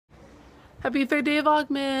Happy third day of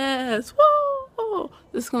Vlogmas! Whoa!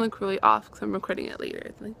 This is gonna look really off because I'm recording it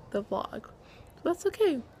later, like the vlog. But that's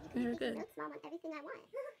okay. You're good. Notes, Mom, on everything I want.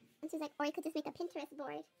 And she's like, or you could just make a Pinterest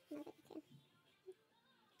board. And I was like, okay.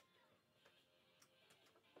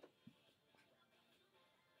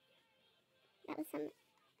 That was some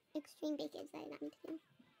extreme bakage that I did not need to do.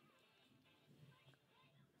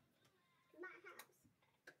 My house.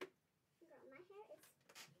 Girl, my hair is a mess.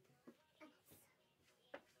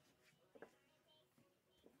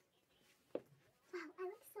 Wow, I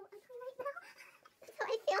look so ugly right now. That's how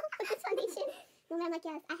I feel with this foundation. And I'm like,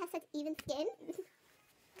 yes, I have such even skin.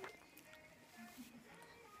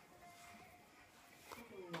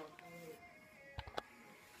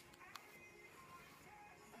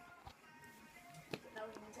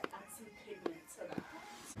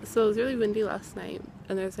 So it was really windy last night,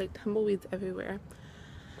 and there's like tumbleweeds everywhere.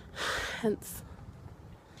 Hence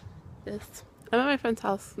this. I'm at my friend's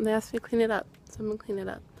house, and they asked me to clean it up, so I'm gonna clean it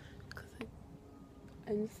up. Cause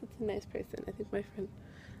I'm just such a nice person. I think my friend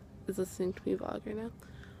is listening to me vlog right now.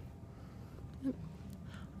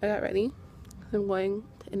 I got ready. I'm going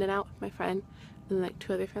to In and Out with my friend and like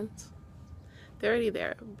 2 other friends. They're already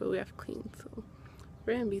there, but we have to clean, so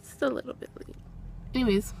we're gonna be just a little bit late.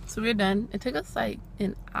 Anyways, so we're done. It took us like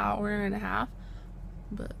an hour and a half,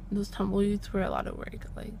 but those tumbleweeds were a lot of work.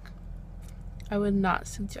 Like, I would not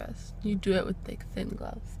suggest you do it with like thin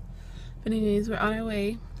gloves. But anyways, we're on our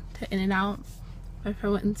way to In and Out. My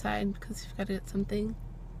friend went inside because she got to get something.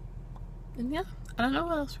 And yeah, I don't know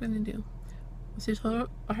what else we're gonna do. She told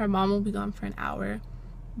her mom will be gone for an hour,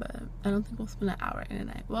 but I don't think we'll spend an hour in a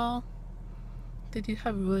night. Well, they do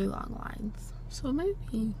have really long lines, so maybe,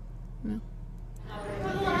 you know.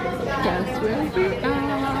 Guess where we are.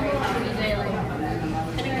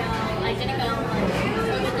 Amazing.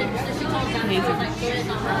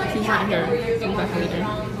 She's not here. She's back later.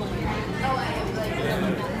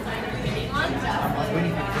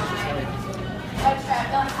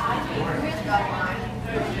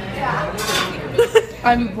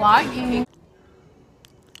 I'm vlogging.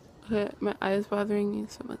 Okay, my eye is bothering me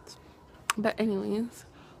so much. But anyways,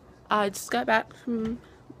 I just got back from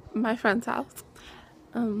my friend's house.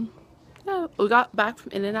 Yeah, we got back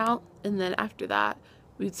from In and Out, and then after that,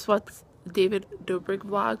 we just watched David Dobrik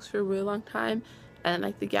vlogs for a really long time, and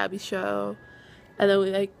like the Gabby show, and then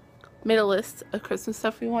we like made a list of Christmas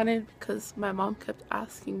stuff we wanted because my mom kept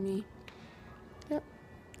asking me. Yep.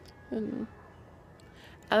 And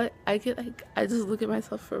I get like, I just look at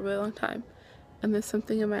myself for a really long time, and there's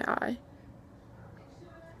something in my eye,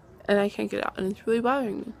 and I can't get it out, and it's really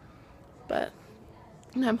bothering me. But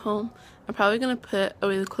when I'm home, I'm probably gonna put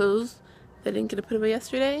away the clothes that I didn't get to put away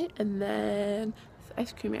yesterday, and then this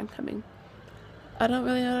ice cream man coming. I don't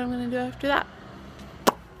really know what I'm gonna do after that.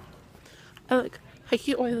 I look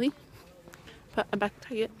highly oily, but I'm back to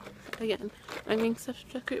Target again. I'm getting stuff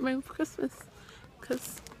to decorate my room for Christmas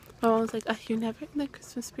because my mom was like, oh, you're never in the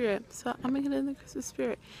Christmas spirit, so I'm gonna get in the Christmas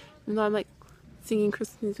spirit. Even though I'm like singing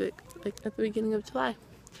Christmas music like at the beginning of July.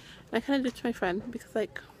 And I kind of ditched my friend because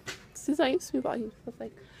like, since I used to be vlogging, I was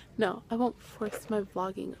like, no, I won't force my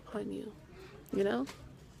vlogging upon you, you know?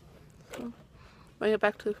 So when I get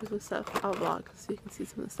back to the Christmas stuff, I'll vlog so you can see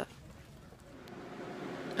some of the stuff.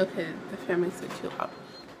 Okay, the fan makes it too loud.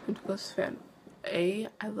 I'm the ghost fan. I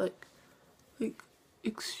look like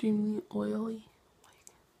extremely oily.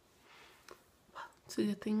 Like, it's a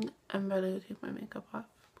good thing I'm about to take my makeup off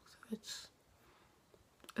because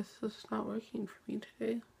it's just not working for me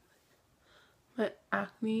today. My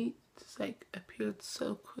acne just like appeared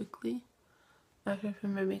so quickly after I put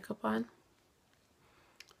my makeup on.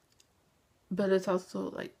 But it's also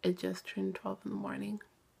like it just turned 12 in the morning.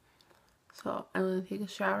 So I'm gonna take a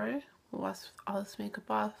shower, wash all this makeup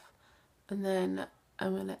off, and then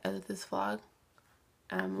I'm gonna edit this vlog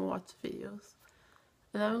and I'm gonna watch videos.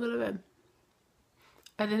 And then I'm gonna go to bed.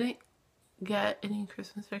 I didn't get any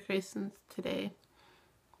Christmas decorations today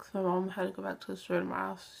because my mom had to go back to the store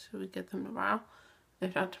tomorrow, so we get them tomorrow.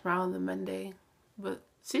 If not tomorrow, then Monday. But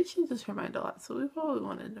she changes her mind a lot, so we probably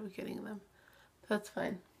won't end up getting them. That's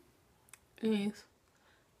fine. Anyways,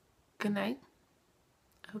 good night.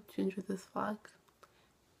 I hope you enjoyed this vlog,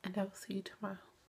 and I will see you tomorrow.